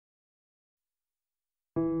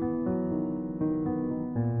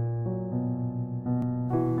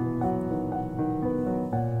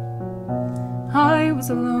was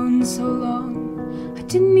alone so long, I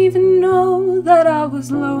didn't even know that I was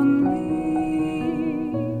lonely.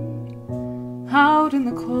 Out in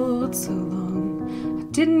the cold so long, I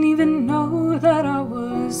didn't even know that I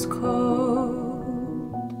was cold.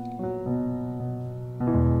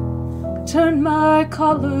 Turned my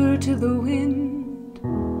collar to the wind.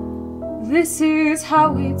 This is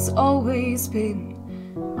how it's always been.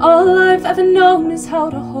 All I've ever known is how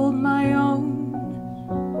to hold my own.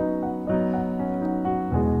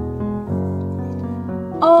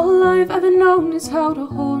 All I've ever known is how to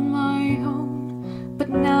hold my own. But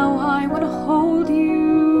now I want to hold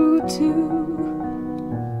you too.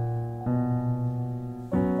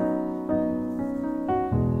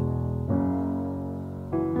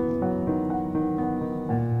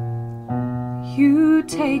 You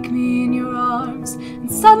take me in your arms, and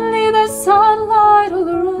suddenly there's sunlight all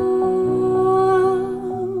around.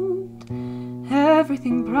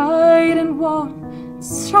 Everything bright and warm,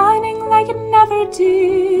 shining like it never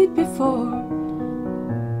did before.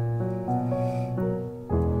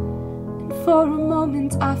 And for a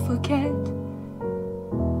moment I forget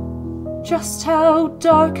just how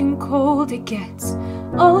dark and cold it gets.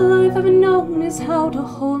 All I've ever known is how to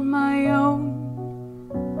hold my own.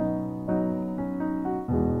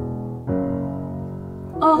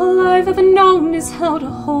 All I've ever known is how to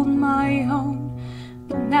hold my own.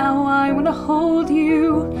 But now I want to hold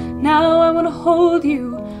you. Now I want to hold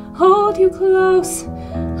you close.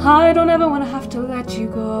 I don't ever want to have to let you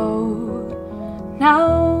go.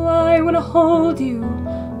 Now I want to hold you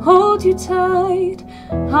tight.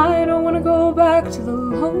 I don't want to go back to the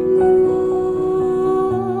lonely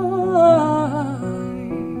life.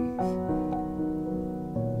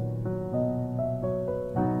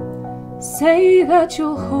 Say that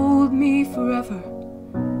you'll hold me forever.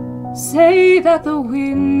 Say that the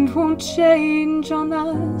wind won't change on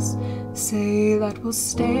us. Say that we'll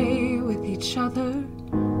stay with each other.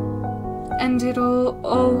 And it'll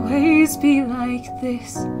always be like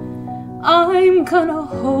this. I'm gonna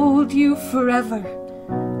hold you forever.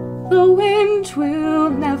 The wind will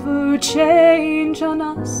never change on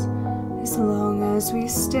us. As long as we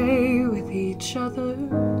stay with each other,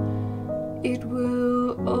 it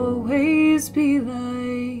will always be like